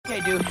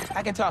right, dude.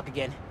 I can talk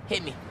again.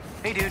 Hit me.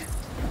 Hey, dude.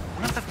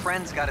 One of the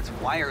friends got its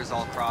wires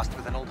all crossed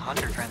with an old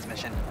Hunter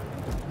transmission.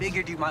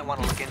 Figured you might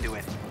want to look into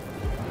it.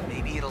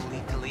 Maybe it'll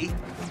lead to Lee.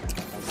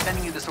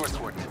 Sending you the source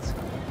coordinates.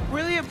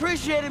 Really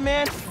appreciate it,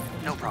 man.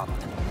 No problem.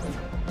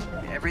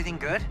 Everything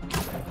good?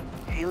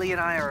 Haley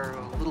and I are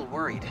a little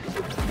worried.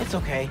 It's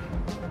okay.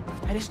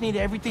 I just need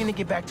everything to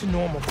get back to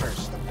normal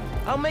first.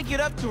 I'll make it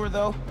up to her,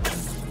 though.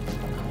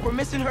 We're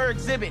missing her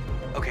exhibit.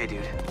 Okay,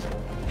 dude.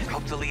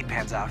 Hope the lead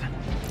pans out.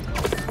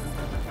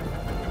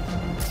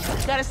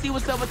 Gotta see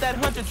what's up with that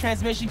Hunter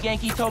transmission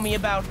Yankee told me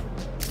about.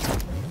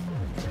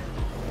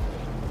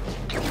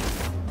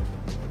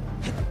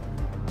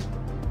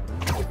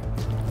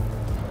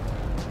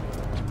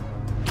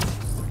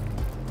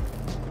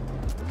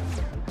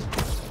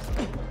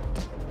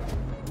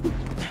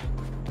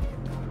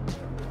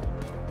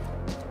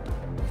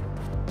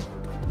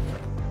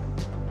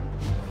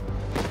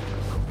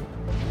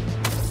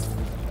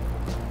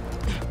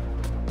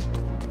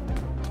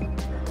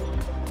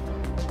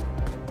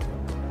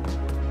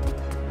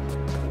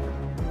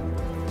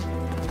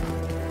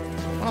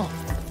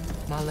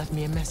 Left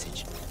me a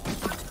message.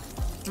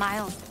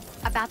 Miles,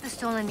 about the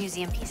stolen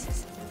museum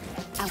pieces.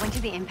 I went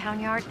to the impound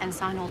yard and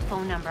saw an old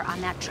phone number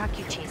on that truck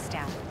you chased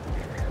down.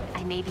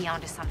 I may be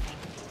onto something.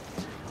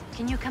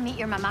 Can you come meet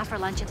your mama for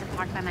lunch at the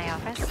park by my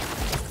office?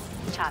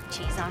 Chopped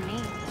cheese on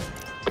me.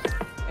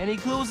 Any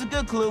clue is a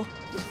good clue.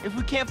 If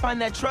we can't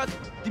find that truck,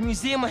 the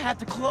museum will have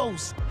to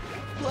close.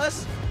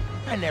 Plus,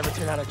 I never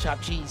turn out a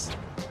chopped cheese.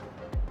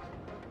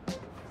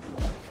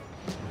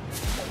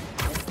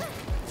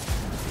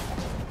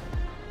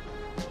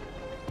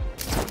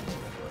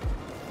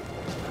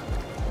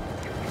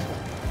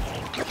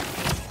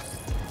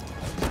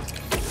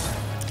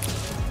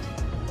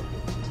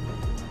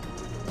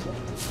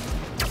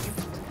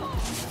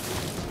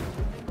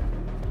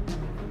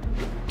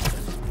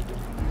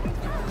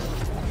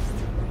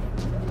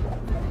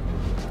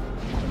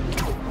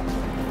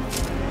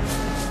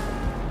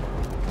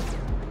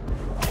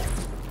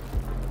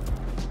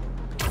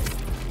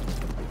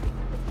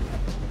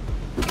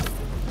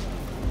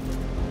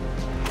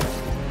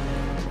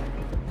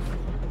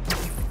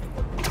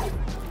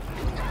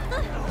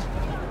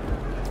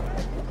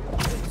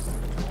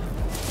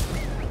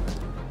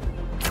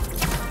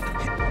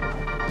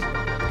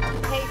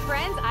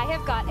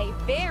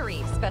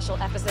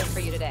 Special episode for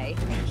you today.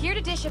 Here to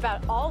dish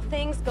about all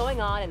things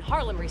going on in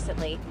Harlem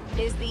recently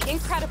is the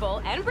incredible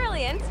and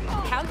brilliant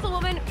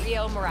Councilwoman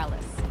Rio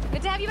Morales.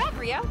 Good to have you back,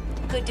 Rio.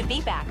 Good to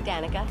be back,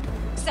 Danica.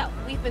 So,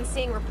 we've been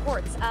seeing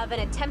reports of an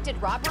attempted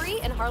robbery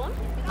in Harlem?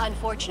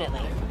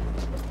 Unfortunately.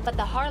 But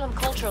the Harlem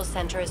Cultural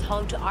Center is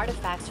home to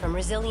artifacts from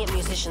resilient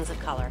musicians of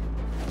color.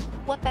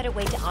 What better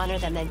way to honor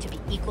them than to be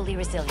equally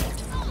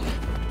resilient?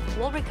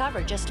 We'll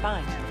recover just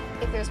fine.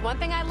 If there's one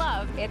thing I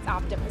love, it's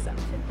optimism.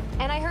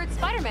 And I heard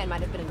Spiderman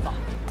might have been involved.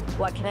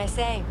 What can I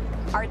say?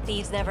 Art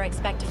thieves never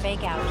expect to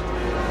fake out.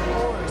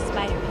 Or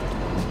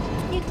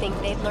Spiderman. You'd think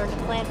they'd learned a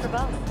plan for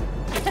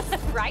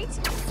both. Right?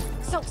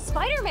 So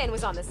Spiderman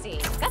was on the scene.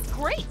 That's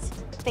great.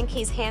 Think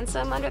he's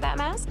handsome under that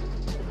mask?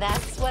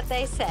 That's what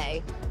they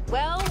say.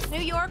 Well,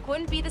 New York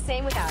wouldn't be the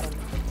same without him.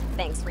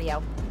 Thanks,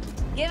 Rio.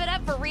 Give it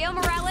up for Rio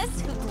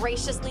Morales, who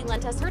graciously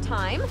lent us her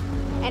time.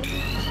 And...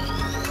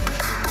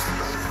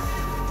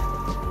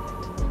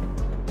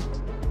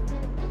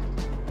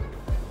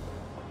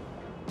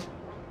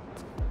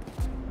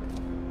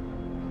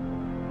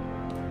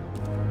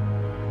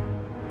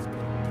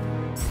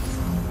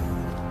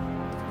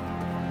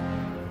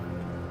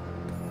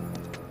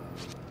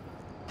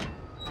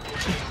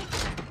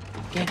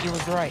 Yankee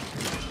was right.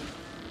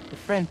 The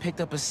friend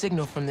picked up a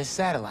signal from this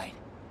satellite.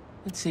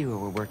 Let's see what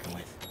we're working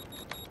with.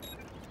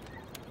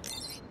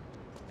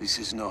 This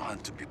is no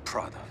hunt to be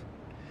proud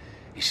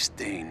of. A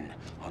stain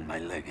on my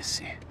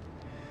legacy.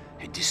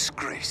 A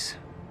disgrace,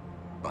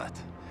 but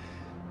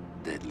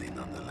deadly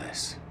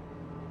nonetheless.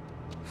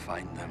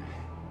 Find them.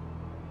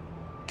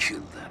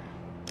 Kill them.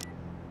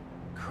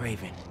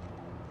 Craven.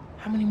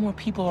 How many more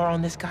people are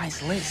on this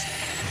guy's list?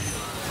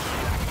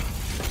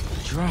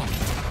 The drone.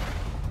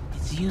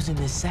 It's using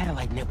this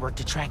satellite network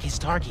to track his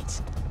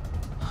targets.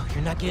 Oh,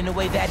 you're not getting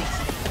away that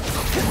easy.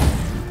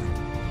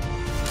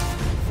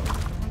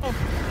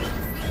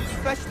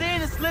 If I stay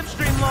in the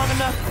slipstream long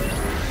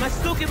enough, my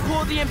suit can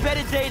pull the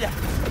embedded data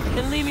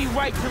and lead me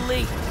right to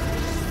Lee.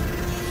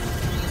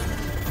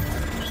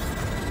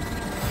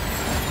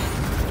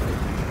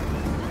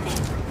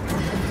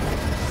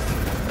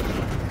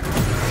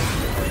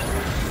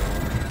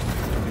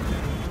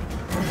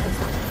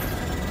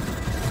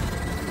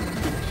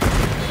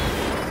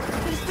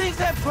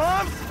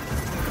 Bombs?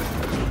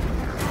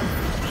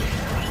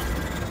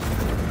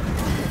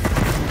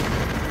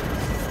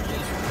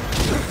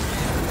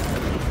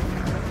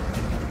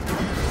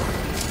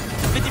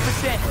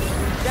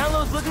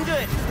 Download's looking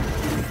good.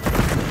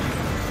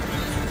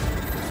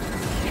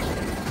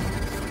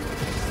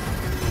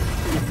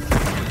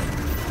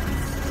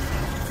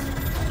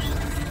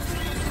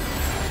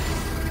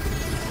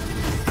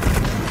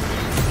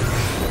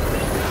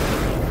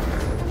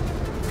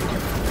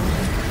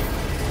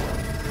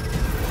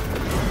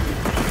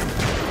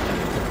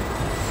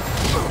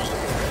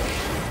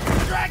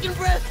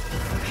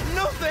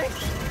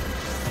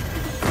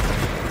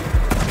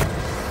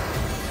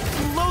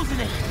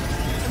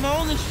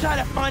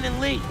 finding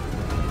Lee.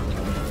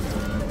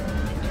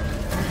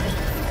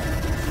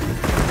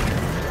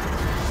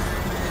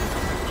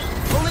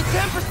 Only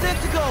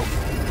 10% to go.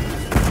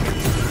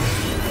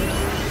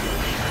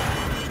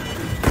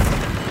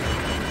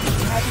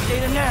 I have the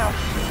data now.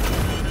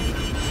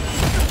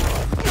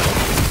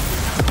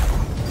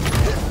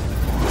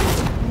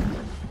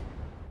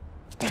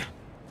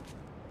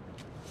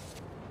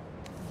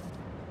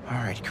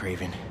 All right,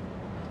 Craven.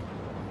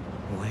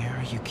 Where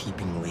are you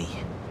keeping Lee?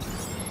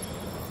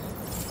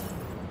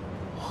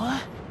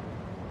 What?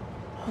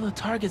 All the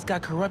targets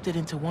got corrupted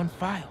into one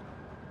file.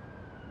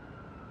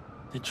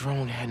 The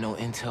drone had no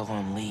intel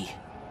on Lee.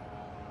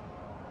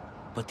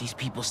 But these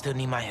people still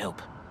need my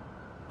help.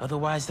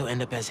 Otherwise, they'll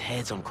end up as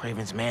heads on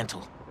Craven's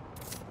mantle.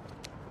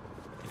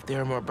 If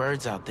there are more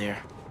birds out there,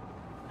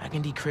 I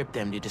can decrypt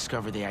them to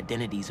discover the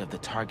identities of the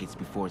targets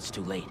before it's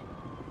too late.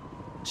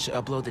 Should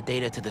upload the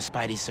data to the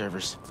Spidey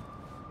servers.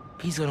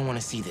 He's gonna want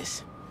to see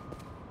this.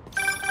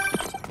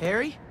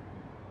 Harry?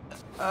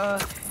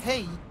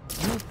 Hey,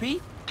 you with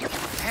Pete?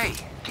 Hey.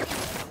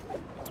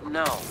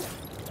 No.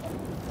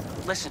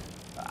 Listen,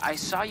 I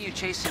saw you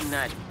chasing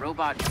that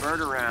robot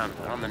bird around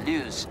on the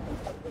news.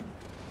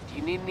 Do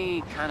you need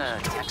any kind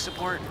of tech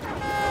support?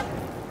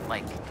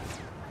 Like,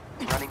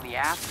 running the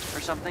app or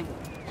something?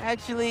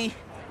 Actually,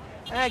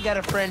 I got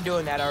a friend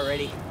doing that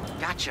already.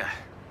 Gotcha.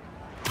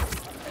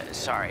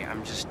 Sorry,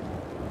 I'm just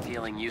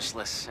feeling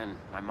useless, and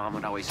my mom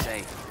would always say,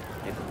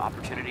 if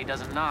opportunity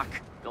doesn't knock,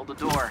 build a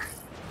door.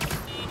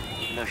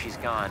 Even though she's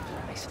gone,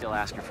 I still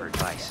ask her for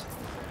advice.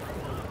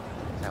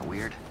 Is that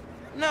weird?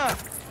 Nah,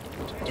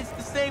 it's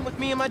the same with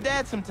me and my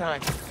dad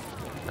sometimes.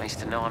 Nice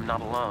to know I'm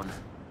not alone.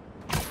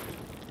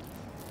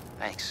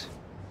 Thanks.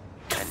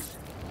 And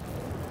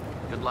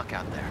good luck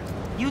out there.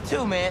 You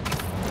too, man.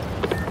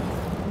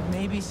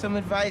 Maybe some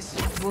advice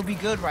will be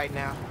good right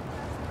now.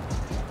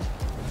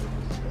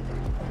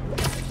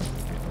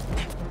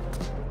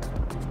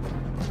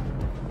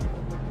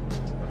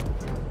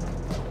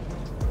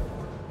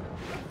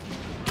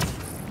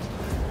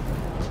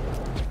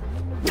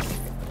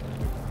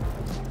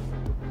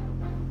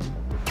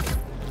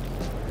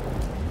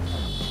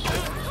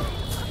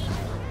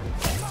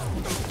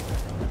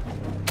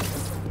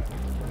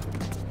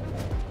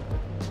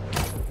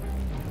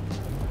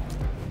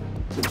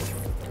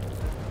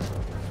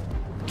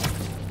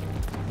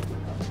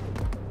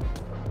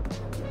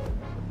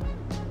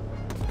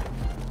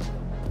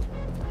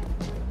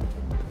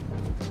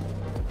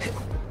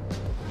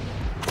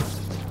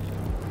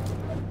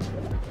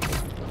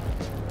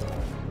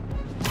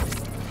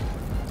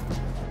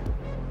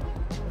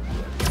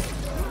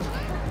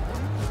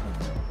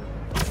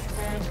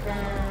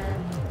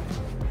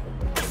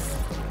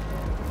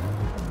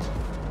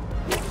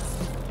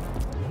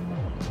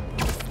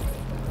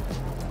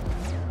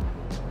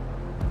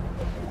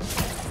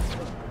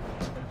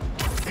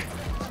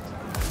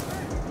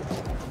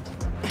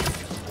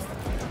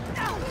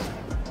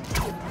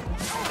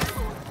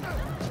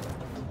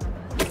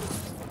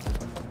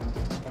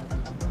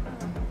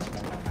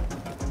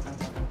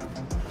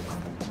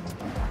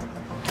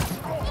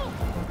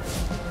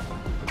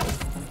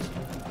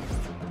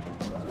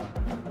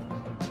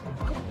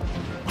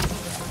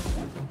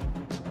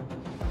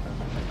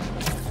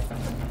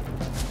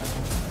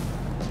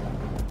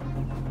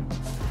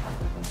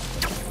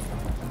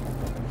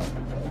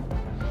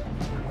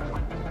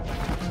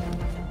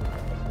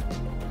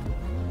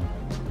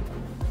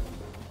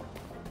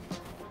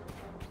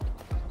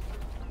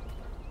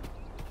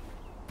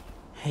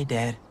 Hey,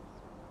 Dad.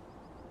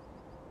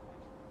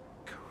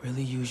 Could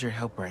really use your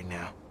help right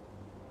now.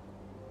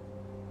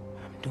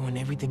 I'm doing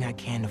everything I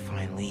can to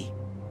find Lee.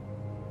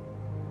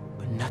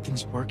 But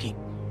nothing's working.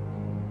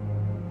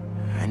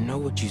 I know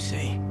what you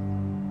say.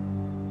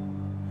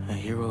 A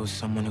hero is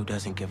someone who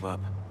doesn't give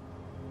up.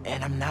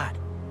 And I'm not.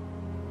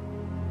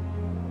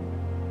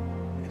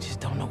 I just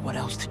don't know what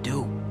else to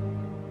do.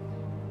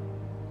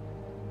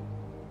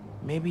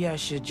 Maybe I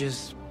should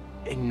just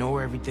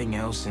ignore everything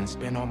else and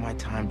spend all my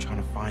time trying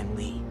to find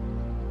Lee.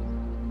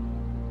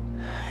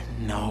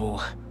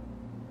 No.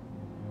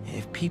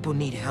 If people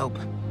need help,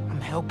 I'm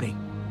helping.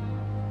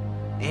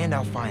 And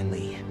I'll find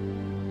Lee.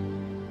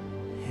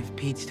 If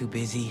Pete's too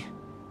busy,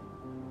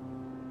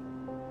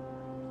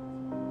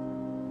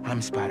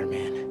 I'm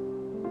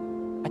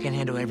Spider-Man. I can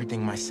handle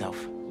everything myself.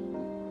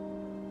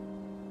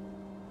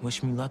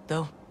 Wish me luck,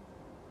 though?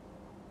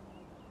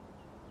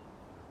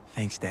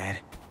 Thanks, Dad.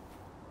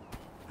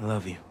 I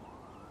love you.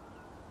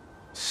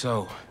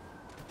 So,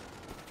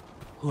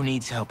 who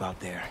needs help out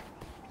there?